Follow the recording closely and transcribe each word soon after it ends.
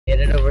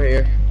made it over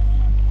here.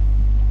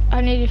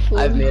 I need food.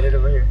 I've made it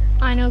over here.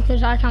 I know,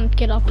 because I can't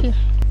get up here.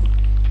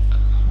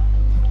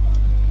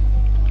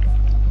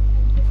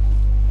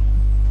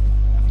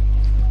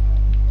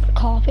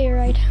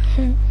 Copyright.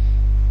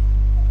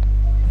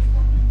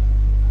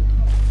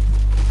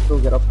 Go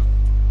get up.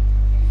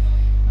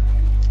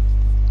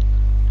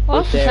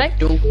 What's the heck?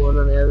 Don't go on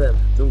any of them.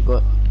 Don't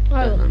go.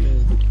 Oh.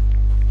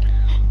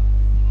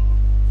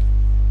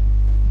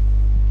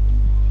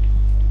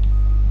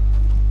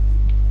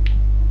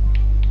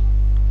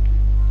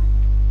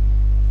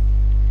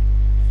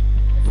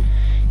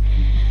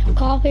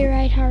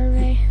 Copyright,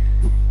 Harvey.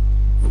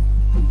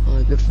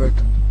 Oh, good for it.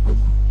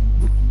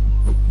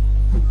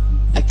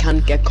 I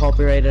can't get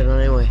copyrighted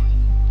anyway.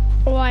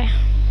 Why?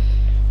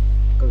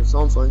 Because it's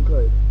on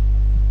SoundCloud.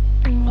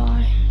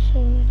 Why? So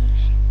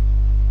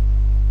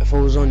If I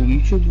was on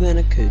YouTube, then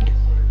I could.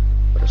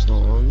 But it's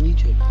not on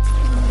YouTube. I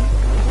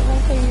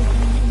thought you were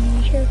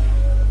on YouTube.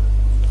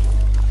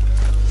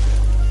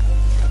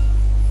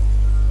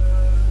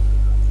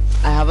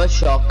 I have a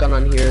shotgun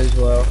on here as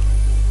well.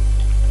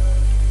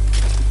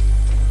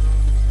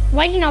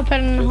 Why did you not put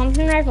in a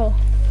hunting rifle?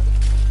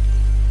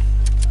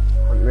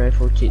 Hunting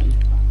rifle cheating.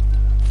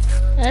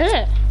 Is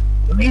it?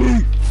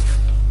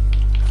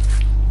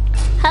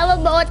 How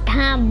about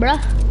time, bruh?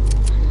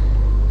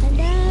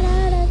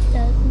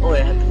 Oh,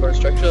 I hit the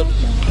first trick shot.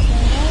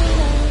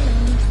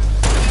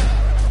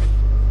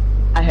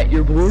 I hit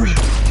your board.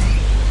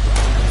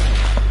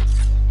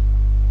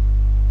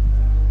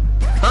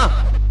 Huh?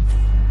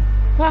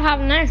 What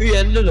happened there? Who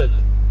ended it?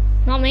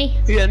 Not me.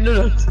 Who ended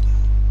it?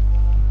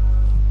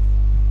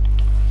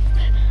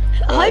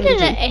 How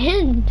did it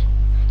end?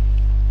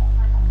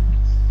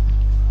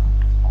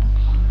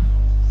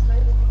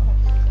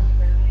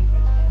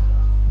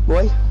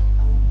 Boy?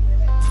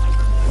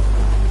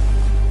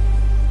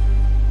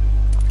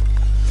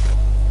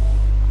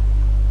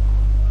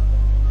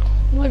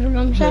 What did your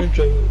mum say?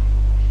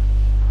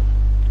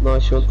 No,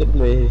 she wanted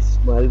me to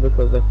smile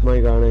because like my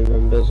granny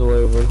and this away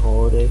over on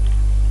holiday.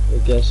 I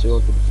guess she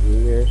wanted to see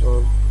me or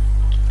something.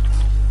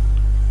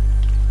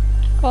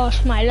 Oh,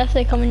 smile if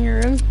they come in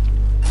your room.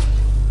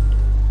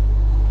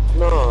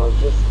 No,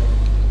 just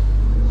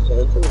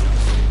something.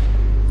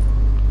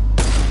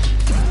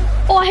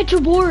 Oh, I hit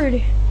your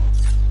board.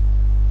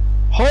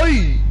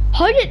 Hi!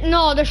 How did,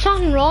 no, there's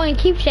something wrong, it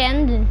keeps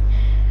ending.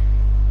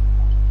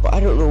 But I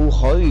don't know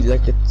how,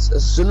 like it's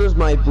as soon as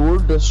my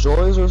board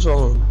destroys or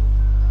something.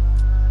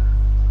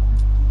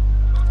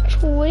 It's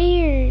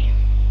weird.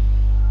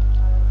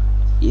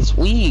 It's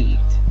weird.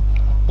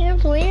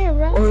 It's weird,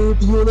 bro. Or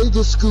do you wanna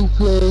just go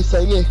play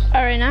thingy?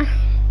 Alright now.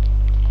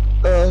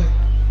 Right.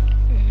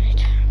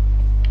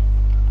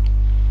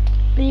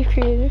 Be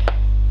creative.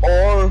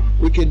 Or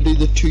we can do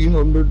the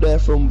 200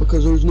 death run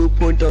because there's no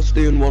point us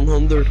doing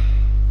 100.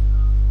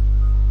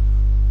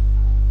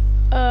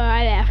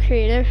 I left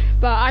creative,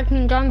 but I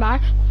can join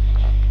back.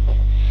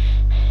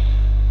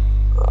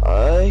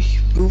 Aye,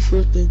 go for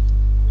it then.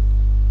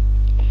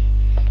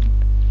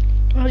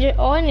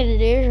 All I need to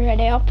do is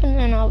ready up and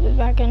then I'll be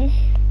back in.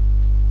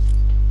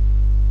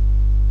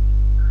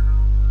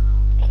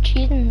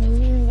 She's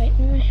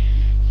inviting me.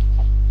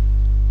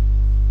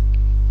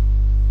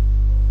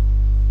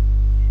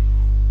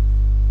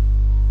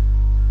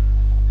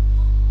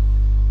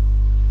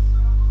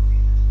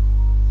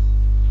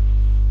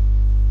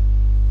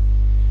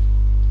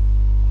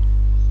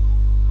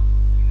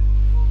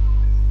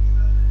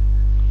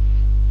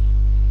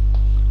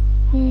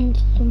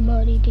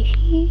 Somebody to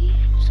hear,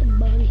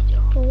 somebody to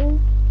hold.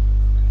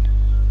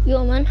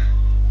 Yo, man.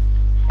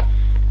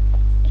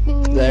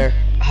 There.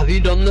 Have you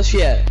done this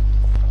yet?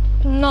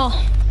 No.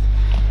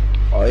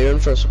 Oh, you're in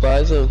for a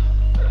surprise though.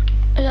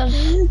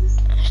 Just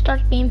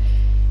start the game.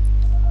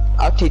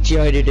 I'll teach you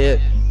how to do it.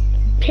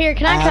 Here,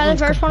 can I try the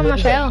first one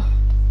myself?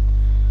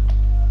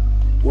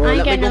 Well,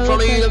 let me go in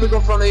front of you, let me go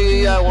in front of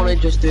you. I want to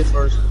just do it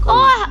first.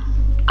 Oh,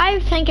 I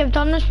think I've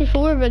done this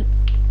before, but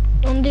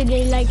only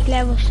they like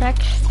level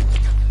 6.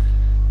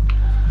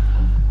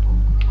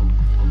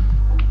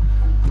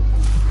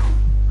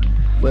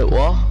 Wait,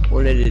 what?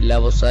 What did it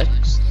level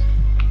 6?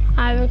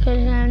 Because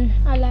then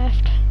I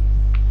left.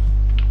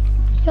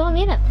 You want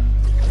me to?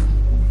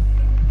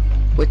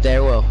 Wait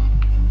there, well.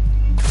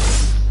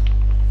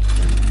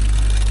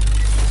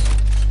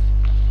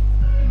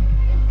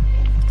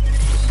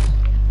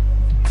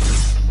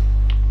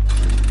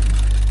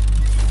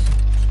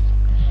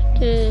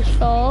 To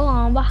fall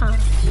on behind.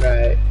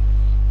 Right.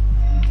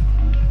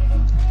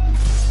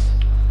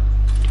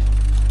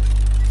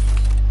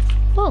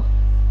 Oh.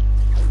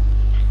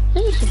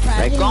 This is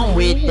surprising. Right, go on,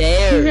 wait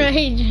there.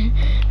 Right.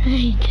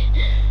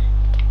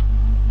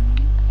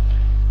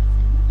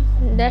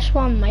 This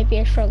one might be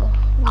a struggle.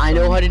 I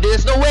know how to do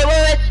this. No,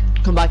 wait.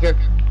 Come back here.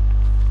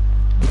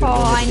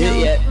 Oh,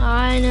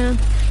 I know.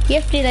 You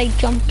have to like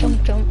jump.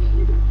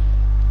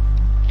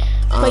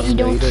 But you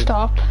don't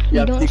stop. You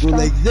have to go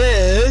like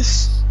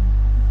this,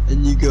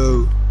 and you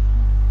go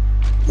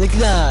like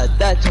that.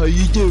 That's how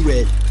you do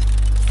it.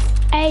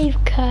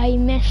 Okay,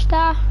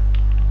 mister.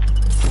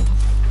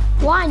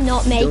 Why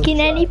not making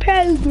any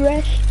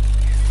progress?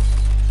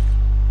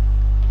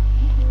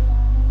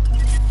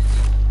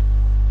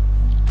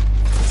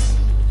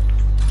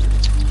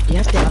 You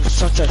have to have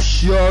such a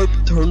sharp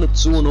turn,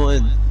 it's so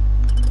annoying.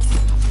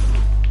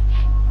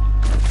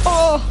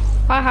 Oh,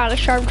 I had a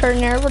sharp turn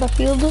there, but I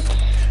failed it.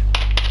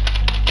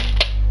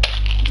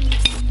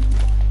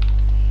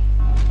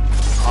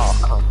 Oh,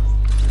 come.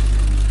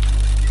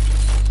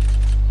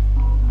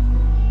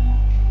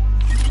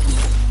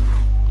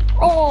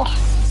 Oh.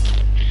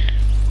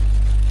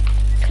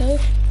 Okay.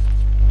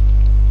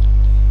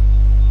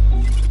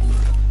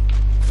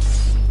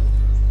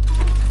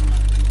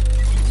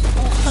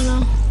 Oh, I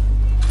know.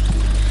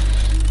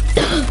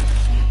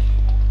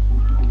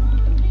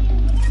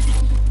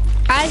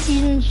 As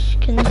you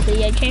can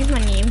see, I changed my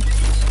name.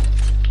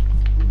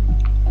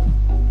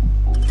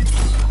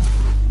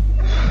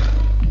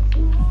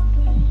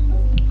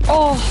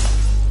 Oh.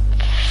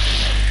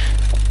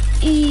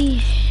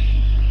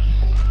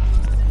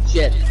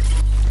 Shit.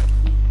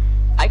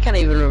 I can't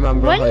even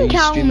remember how When you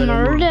Cal stream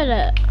anymore. murdered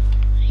it,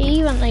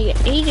 he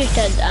just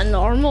did a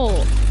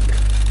normal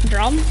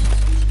drum.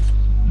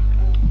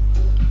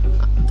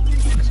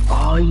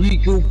 Oh, you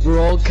go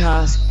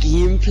broadcast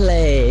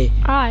gameplay.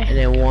 Aye. And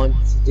then want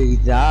to do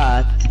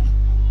that,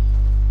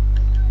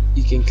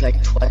 you can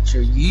click Twitch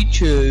or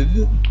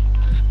YouTube.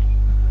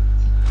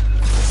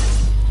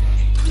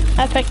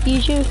 I picked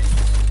YouTube.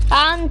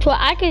 And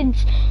I could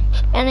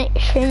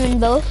stream in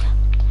both.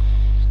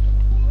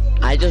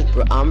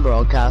 I'm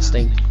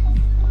broadcasting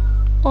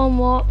On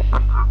what?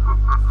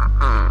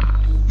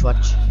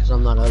 Twitch because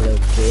I'm not a little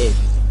kid.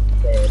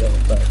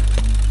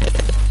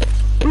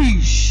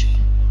 Boosh!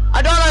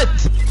 I done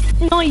it!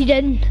 No, you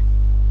didn't.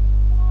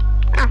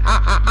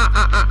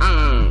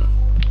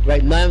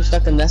 Right now I'm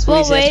stuck in this one.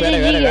 What way did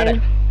you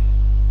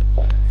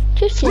go?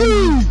 Just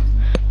Woo!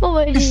 what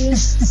way did you go?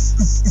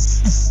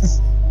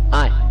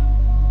 Aye.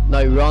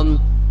 Now run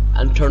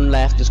and turn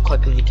left as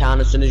quick as you can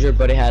as soon as your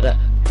buddy had it.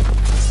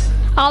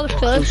 I was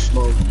close.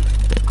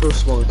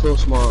 Close one.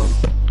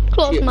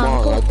 Close Shit,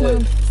 man, close like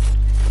man.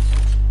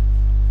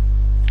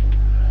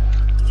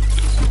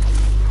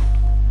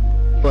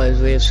 Boys,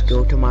 we have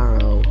school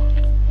tomorrow.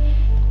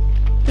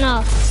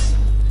 No.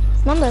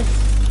 Monday.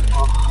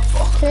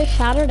 Today's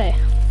Saturday.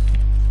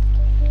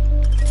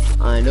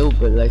 I know,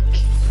 but like...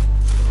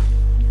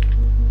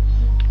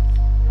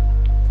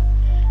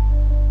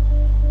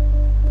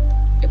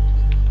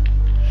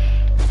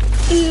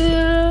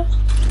 Yeah.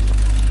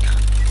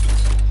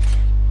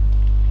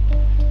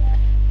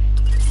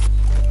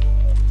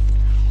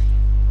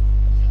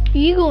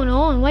 You going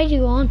on? Why'd you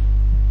go on?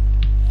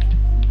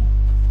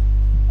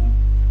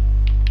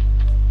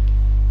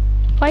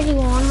 Why'd you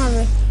go on,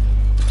 Harvey?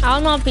 I'll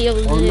not be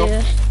able to do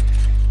this.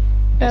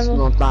 It's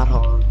not that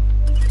hard.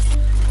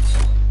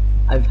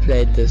 I've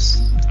played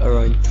this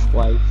around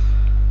twice.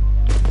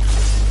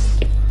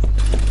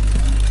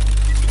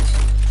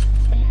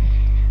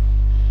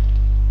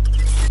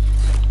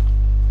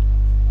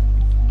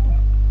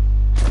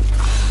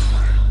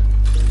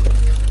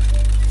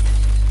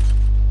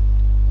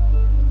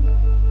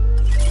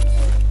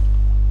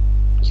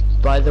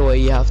 By the way,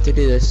 you have to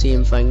do the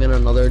same thing in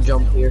another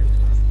jump here.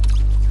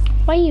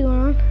 Why you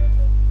on?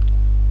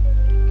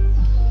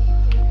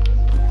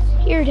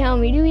 You're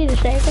telling me to be the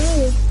second of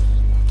you.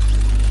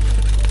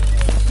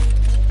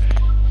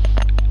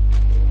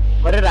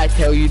 What did I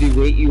tell you to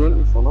wait? You weren't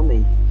in front of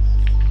me.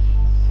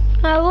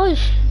 I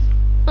was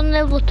on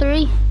level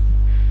 3.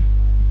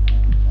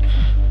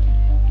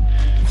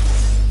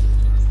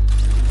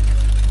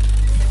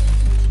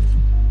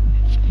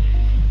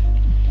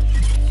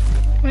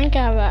 I think I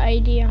have an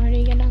idea how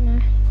to get in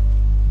there.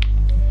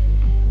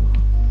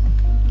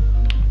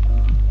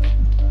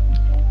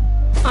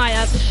 Aye,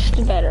 that's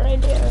the better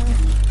idea.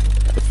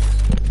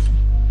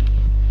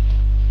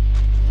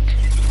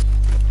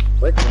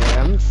 Wait there,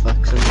 I'm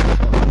fixing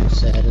the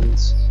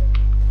settings.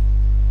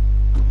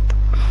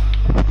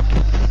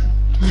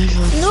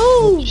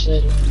 No!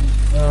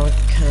 Oh,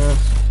 can't.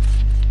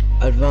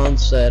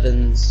 Advanced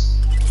settings.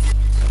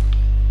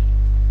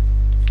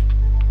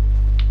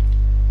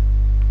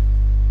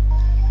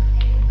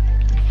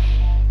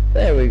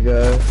 There we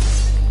go.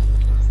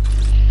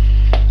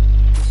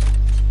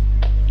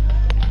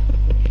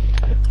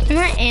 Am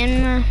I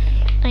in the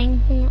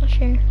thing? I'm not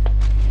sure.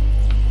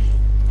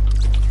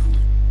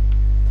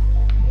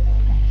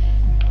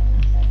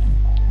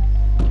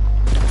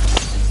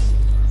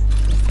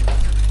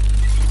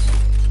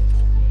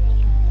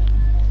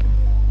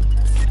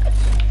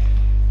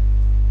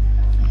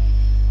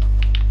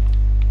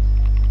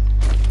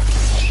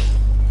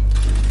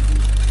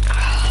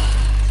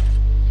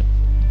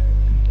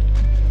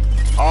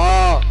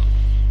 Oh!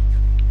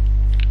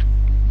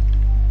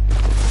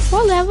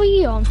 What level are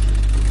you on?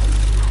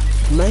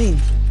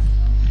 9.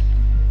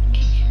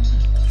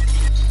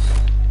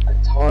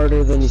 It's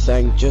harder than you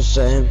think, just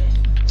saying.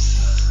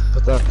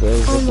 But that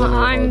is. Oh my,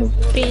 I'm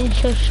being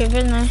so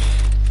stupid now.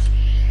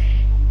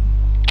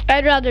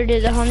 I'd rather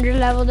do the 100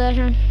 level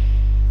edition.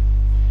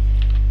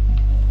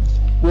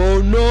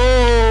 Whoa,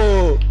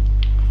 no!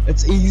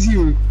 It's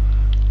easier.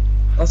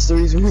 That's the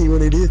reason why you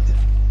want to do it.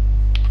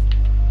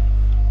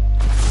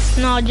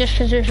 No, just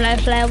because there's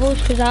less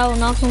levels, because I will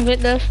not complete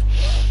this.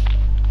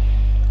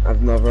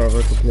 I've never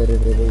ever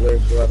completed it either,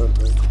 so I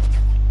don't know.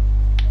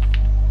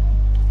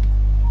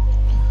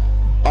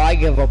 Oh, I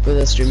give up with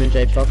this streaming,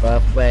 Jay. Fuck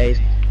off, boys.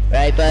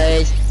 Right,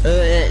 boys.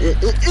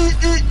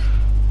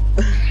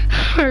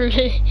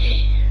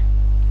 Really?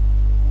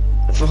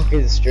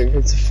 Fucking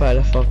streaming's a file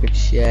of fucking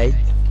shit.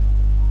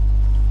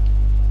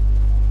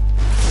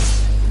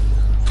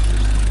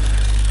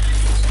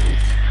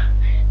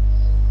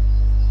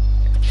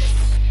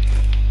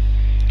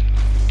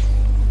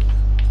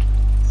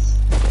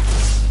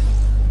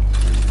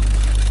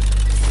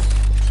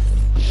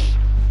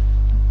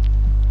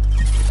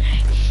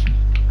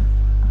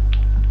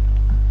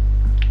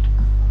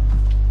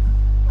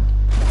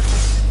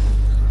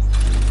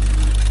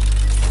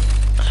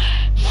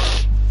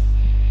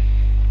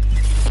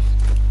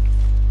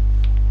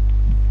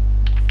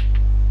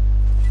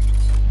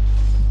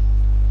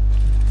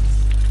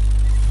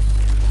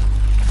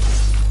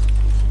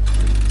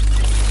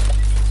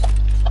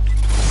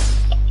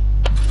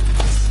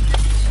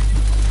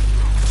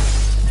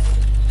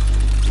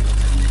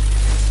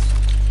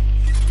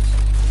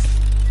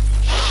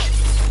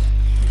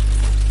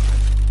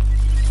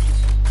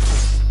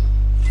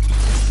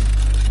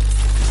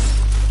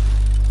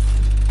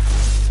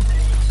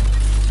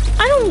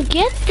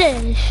 Get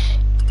this.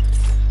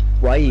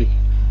 Why?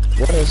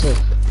 What is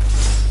it?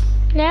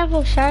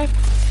 Level shark.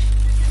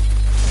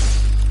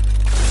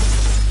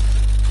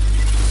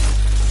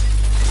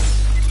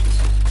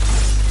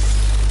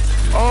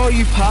 Oh,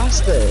 you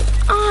passed it.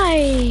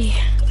 Aye.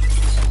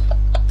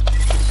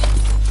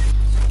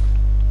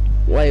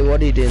 Wait,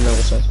 what are you doing now,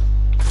 sir?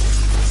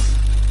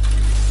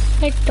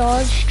 Like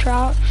dodge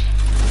traps.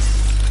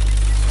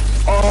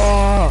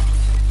 Oh,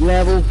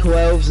 level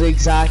 12's the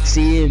exact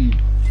same.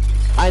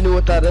 I know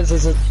what that is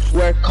it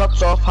where it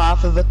cuts off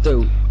half of it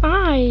though?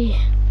 Aye.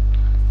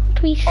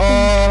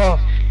 Oh,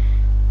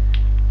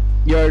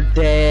 you're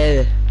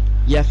dead.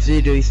 You have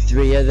to do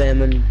 3 of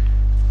them and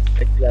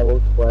like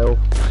level 12.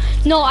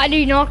 No, I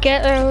do not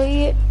get there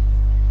yet.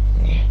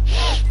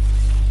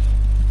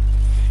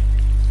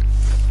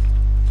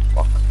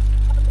 Fuck.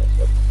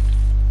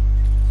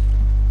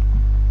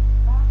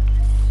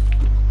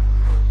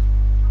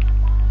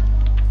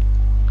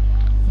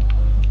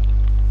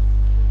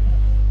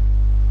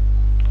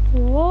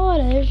 What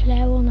is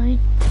level 9?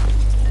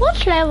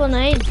 What's level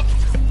 9?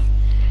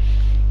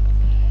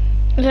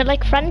 Is it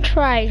like french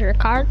fries or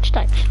card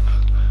sticks?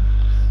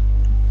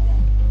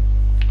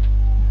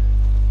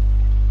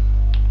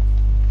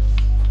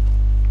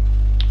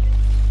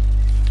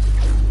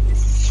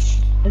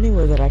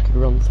 Anywhere that I could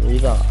run through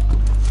that.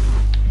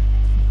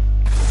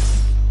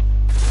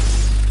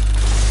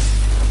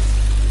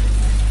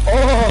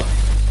 Oh!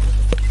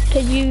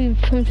 Did you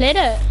complete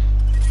it?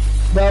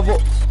 No,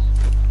 but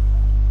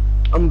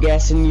I'm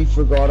guessing you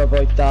forgot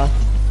about that.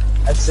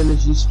 As soon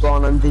as you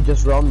spawn and they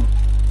just run.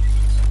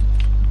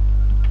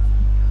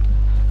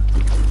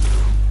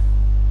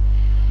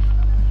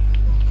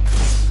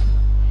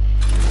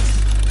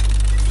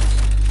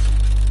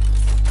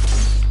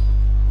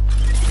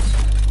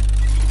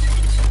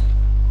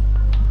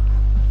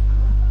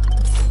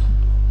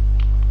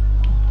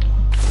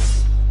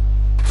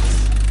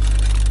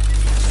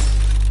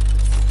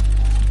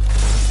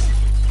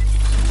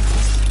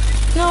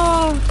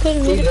 No,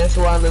 couldn't See, read it. this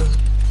one is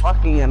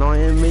fucking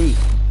annoying me.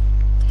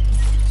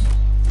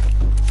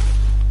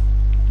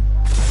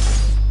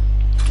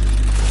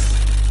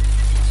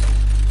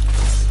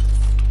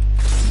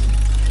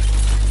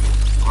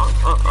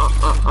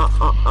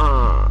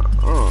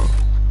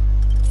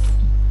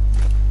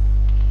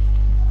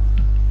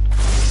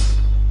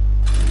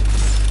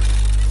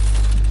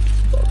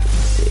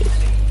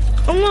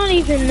 I'm not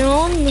even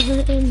on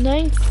the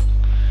thing.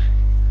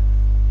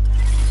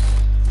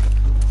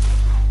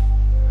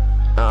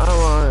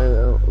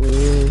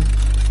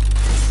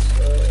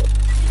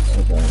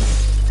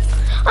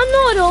 I'm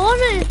not on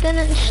it, and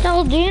it's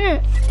still doing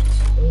it.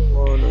 I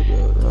wanna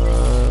do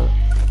that.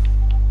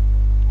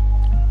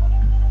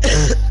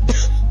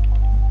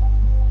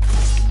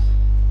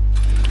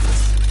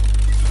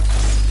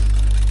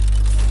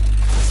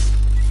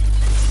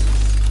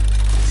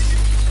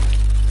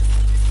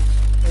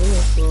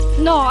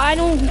 No, I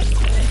don't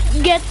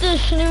get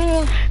this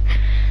anymore.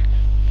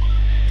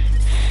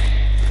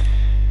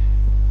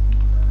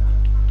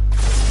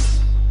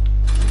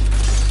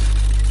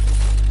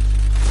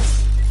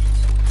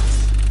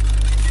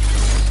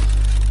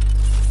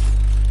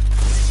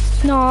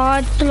 No,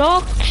 it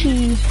blocks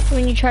you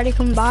when you try to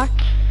come back.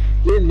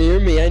 You're near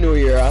me, I know where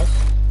you're at.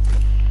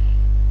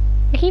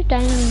 I keep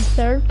dying in the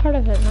third part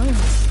of it now.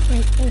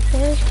 Like, the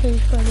first two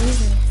is quite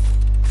easy.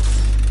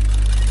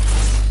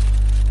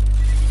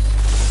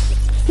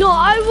 No,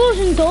 I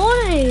wasn't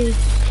on it.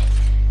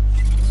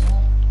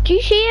 Do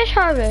you see us,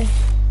 Harvey?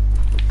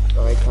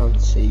 I can't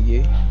see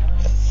you.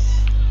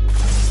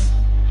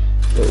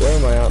 Wait, where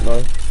am I at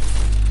now?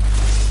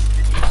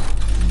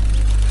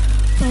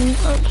 I'm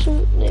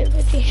absolutely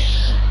ready.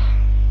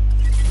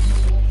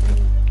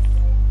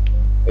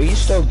 Are you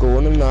still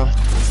going in that?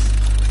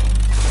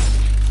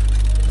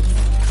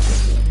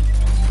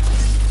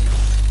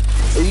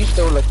 Are you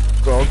still like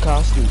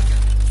broadcasting?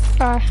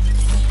 Yeah.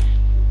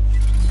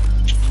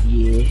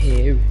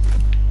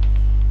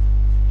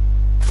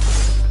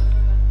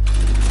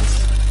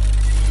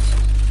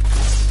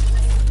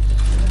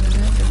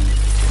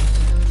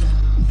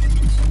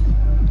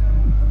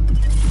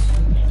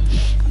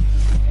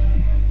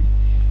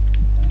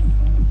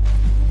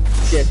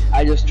 Shit,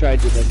 I just tried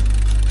to like.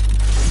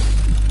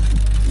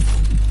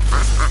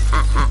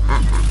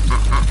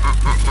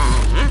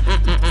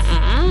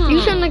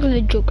 You sound like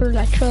the Joker,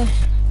 actually.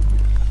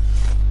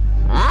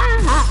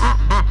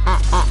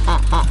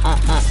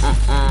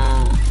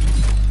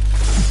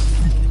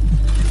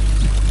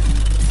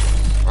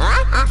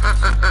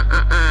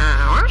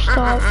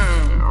 Stop.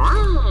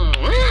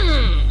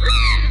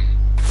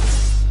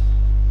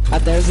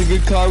 There's a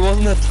good car,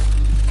 wasn't it?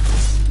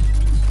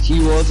 He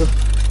was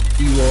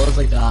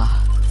like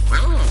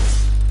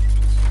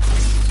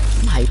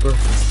hyper.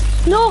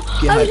 No,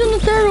 Yeah, I was in the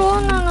third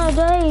one and I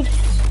died.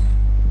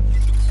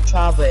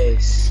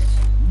 Travis,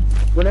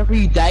 whenever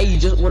you die,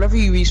 whenever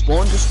you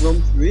respawn, just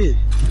run through it.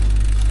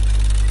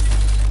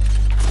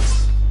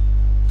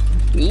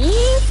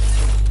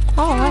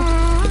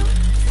 Alright.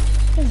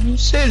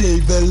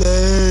 Silly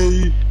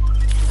Billy.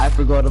 I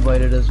forgot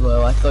about it as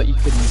well. I thought you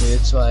couldn't do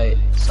it, so I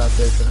sat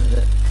there trying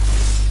it.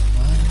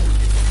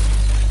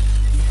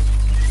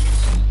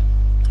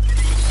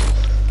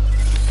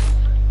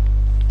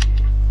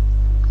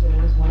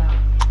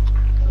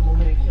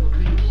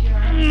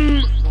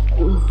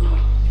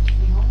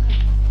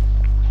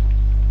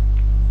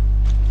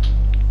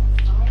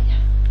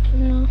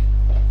 No.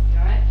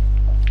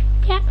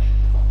 Yeah.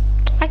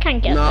 I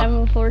can't get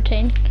level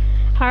 14.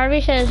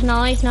 Harvey says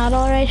no, he's not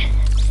alright.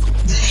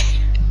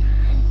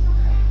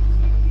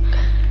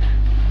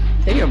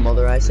 Tell your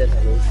mother I said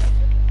hello.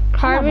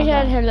 Harvey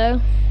said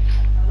hello.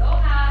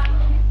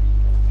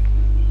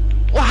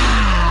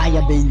 Wow,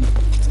 you baby.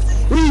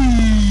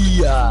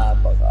 Yeah,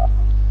 bugger.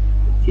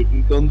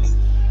 Kitten cunt.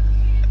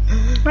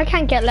 I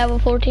can't get level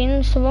 14.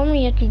 It's the one where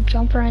you have to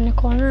jump around the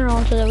corner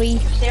onto the wee.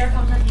 Sarah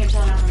comes in here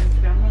telling her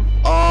Instagram.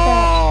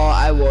 Oh,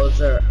 I was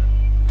there.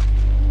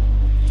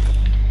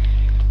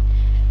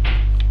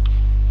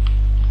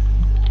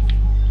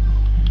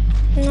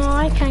 No,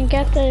 I can't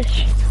get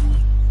this.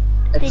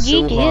 It's Did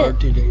you so do hard it?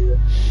 to do.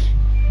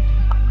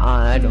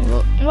 I don't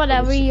know.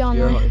 Whatever you on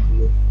there.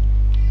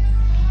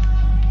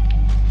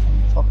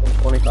 Fucking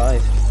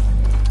 25.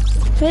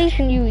 Please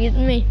can you eat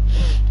me?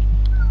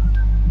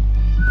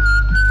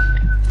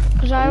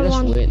 Cause I'm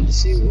just waiting to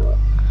see what.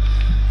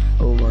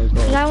 Oh my god.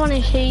 Cause I want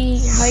to see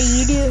how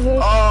you do it.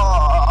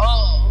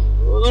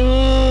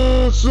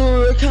 Oh,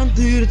 sorry, I can't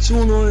do it. It's so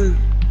annoying.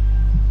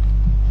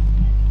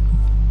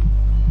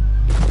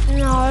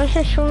 No, this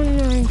is so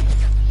annoying.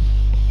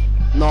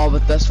 No,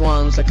 but this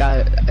one's like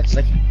it's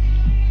like.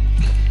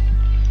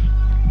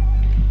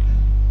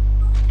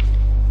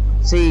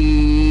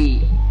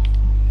 See.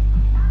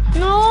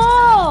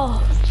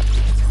 No.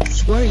 I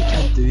swear you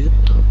can't do that.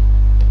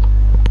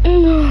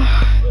 No.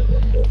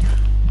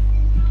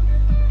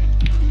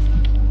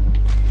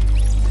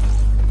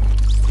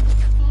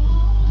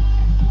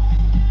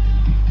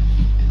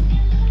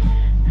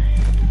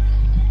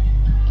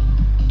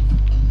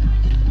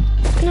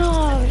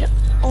 No, it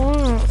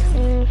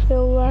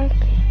feel work.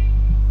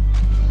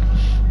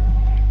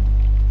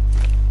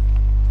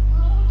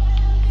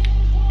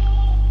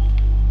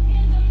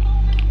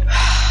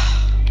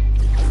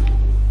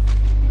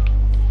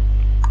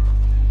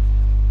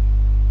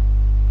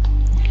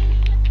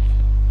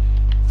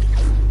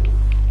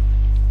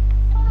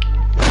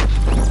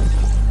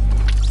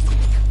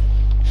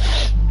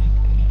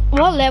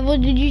 What level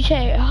did you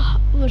say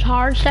was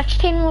hard?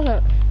 16 was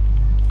it?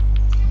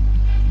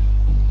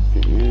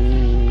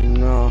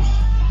 No.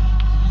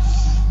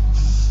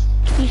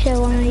 You said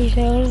one of these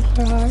levels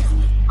were hard.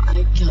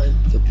 I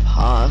can't get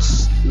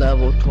past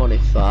level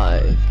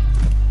 25.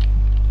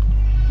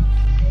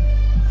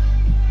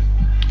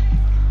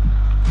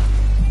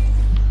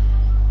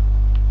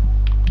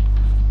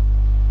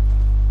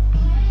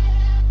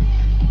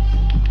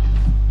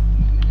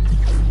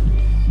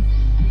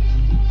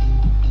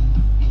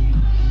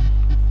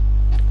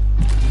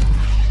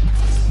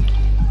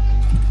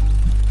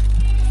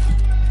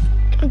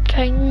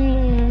 Okay,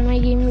 my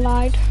game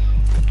lied.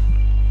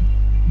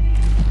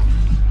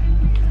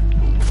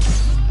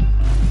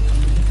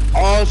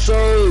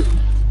 Also,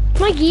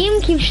 My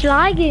game keeps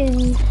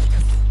lagging.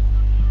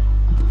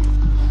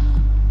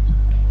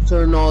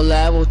 so no,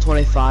 level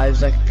 25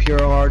 is like pure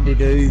hard to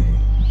do.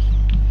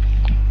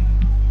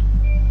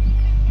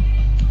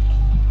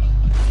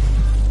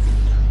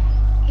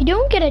 You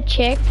don't get a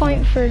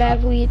checkpoint for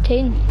level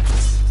 18.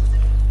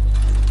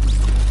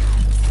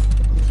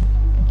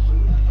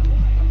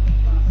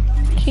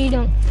 So you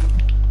don't.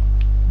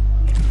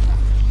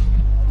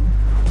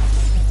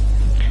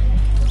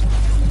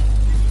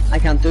 I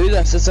can't do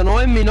this, it's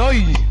annoying me now.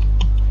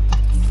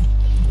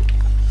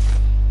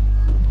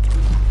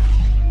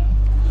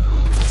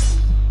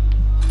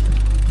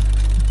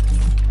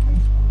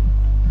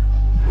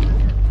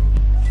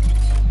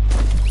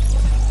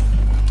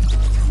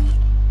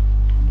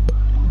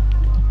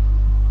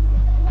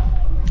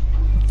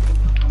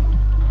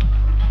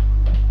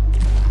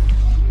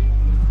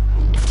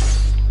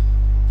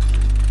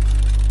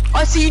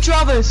 I see you,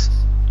 Travis!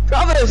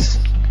 Travis!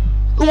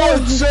 Come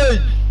on,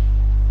 son!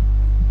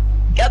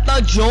 Get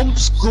that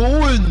jumps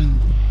going!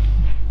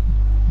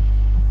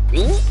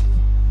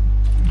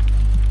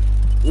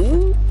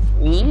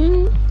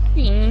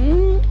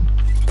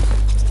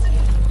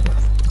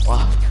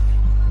 Wow.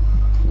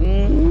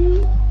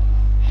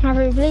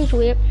 Harvey, please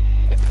wait.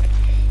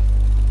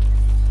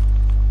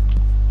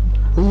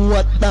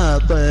 What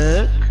the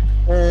fuck?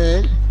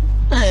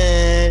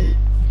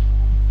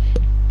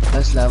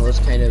 This level is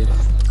kind of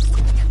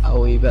a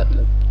wee bit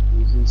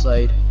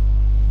inside.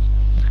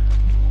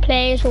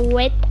 Please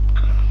wait.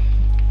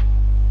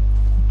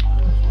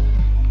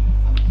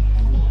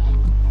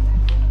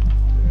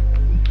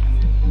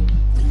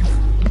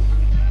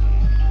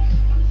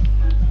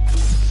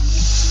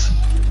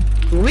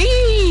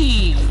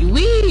 Wee!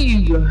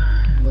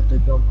 With the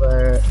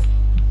jumper.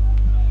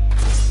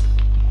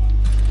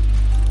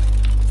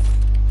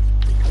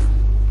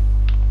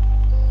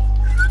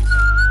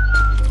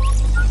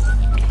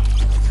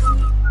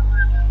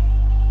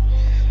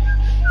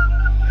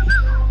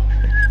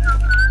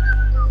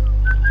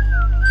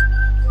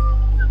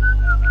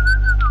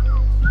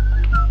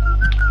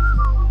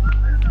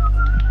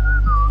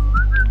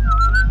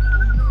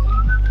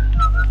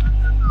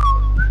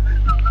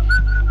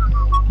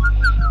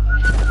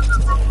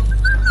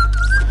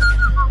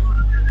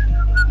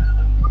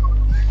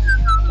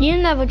 You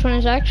in level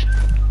 26?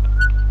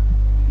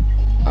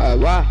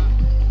 What?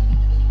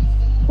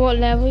 What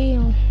level are you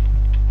on?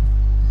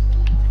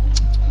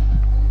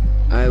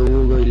 I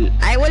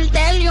will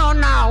tell you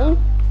now.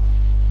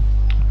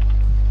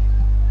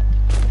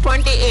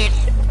 28.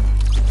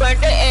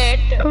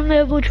 I'm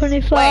level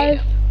 25.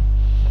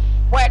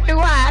 Where to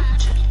what?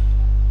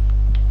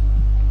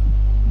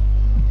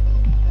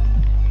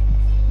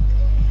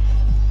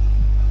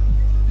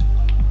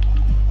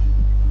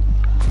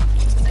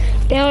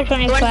 Level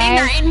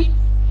 25.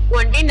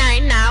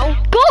 29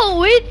 now. Go,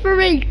 wait for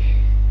me.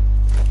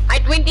 I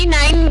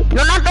 29.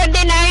 No, not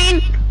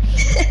 29.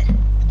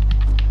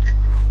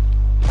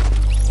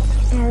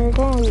 Alright,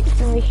 go on, wait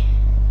for me.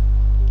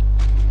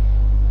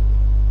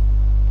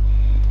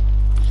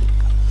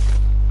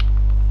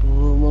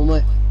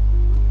 Mama.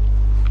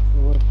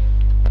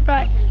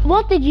 Right,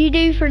 what did you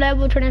do for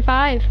level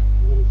 25?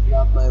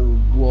 Not my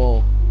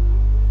wall.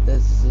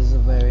 This is a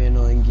very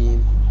annoying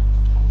game.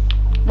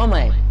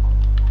 Mama.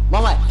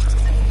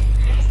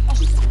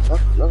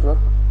 Look.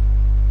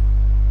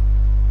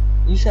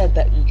 You said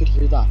that you could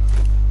hear that.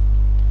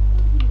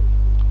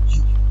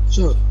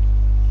 So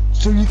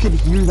you could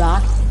hear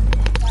that?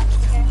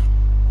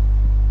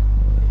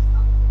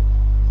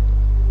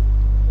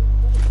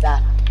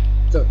 That.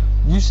 So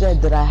you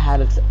said that I had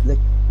it, like,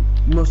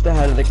 must have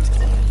had it, like.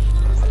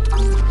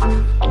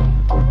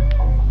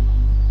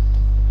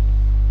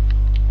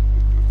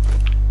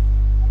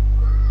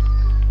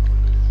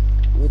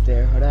 Wait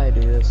there, how did I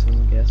do this?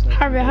 I'm guessing.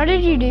 Harvey, how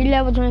did you do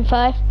level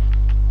 25?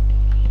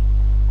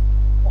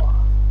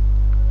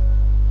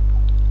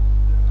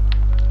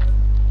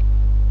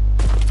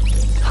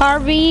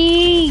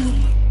 Harvey!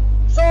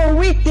 So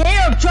wait there,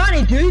 I'm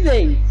trying to do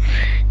things.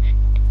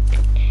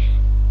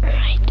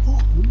 Right.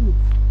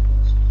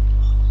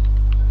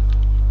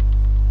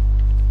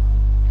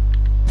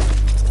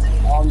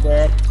 I'm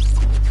dead.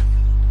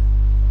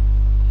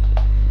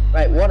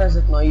 Right, what is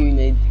it now you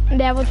need?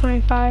 Level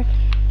 25.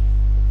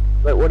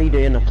 Wait, what are you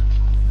doing now?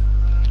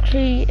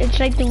 See, it's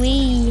like the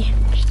wee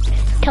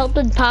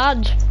tilted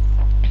pads.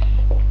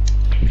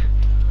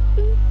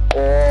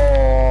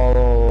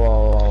 Oh,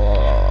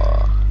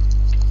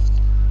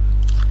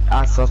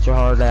 that's such a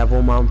hard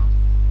level, man.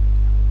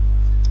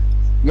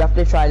 You have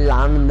to try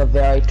landing the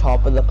very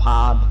top of the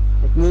pad.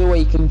 Like, you know where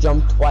you can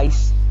jump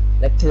twice,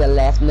 like to the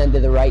left and then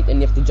to the right,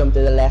 and you have to jump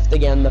to the left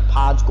again. The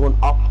pad's going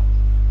up.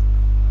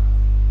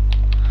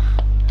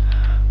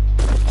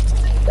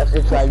 You have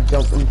to try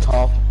jumping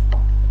top.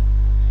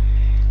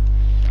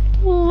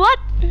 What?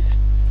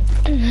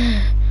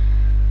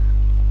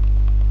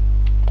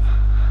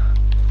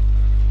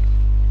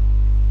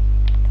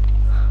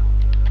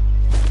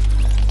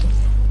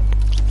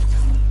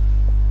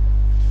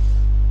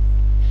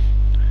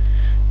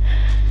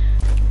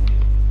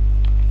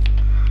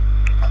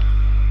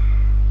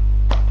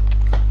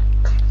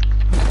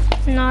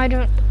 No, I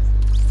don't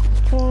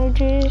want to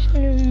do this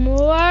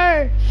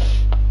anymore.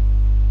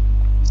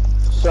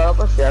 Shut up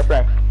or share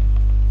play.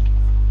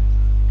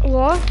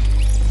 What?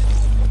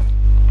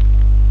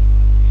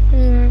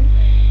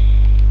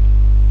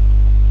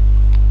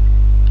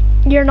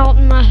 You're not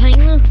in my thing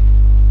then.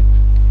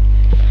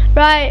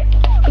 Right,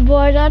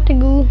 boys, I have to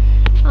go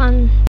and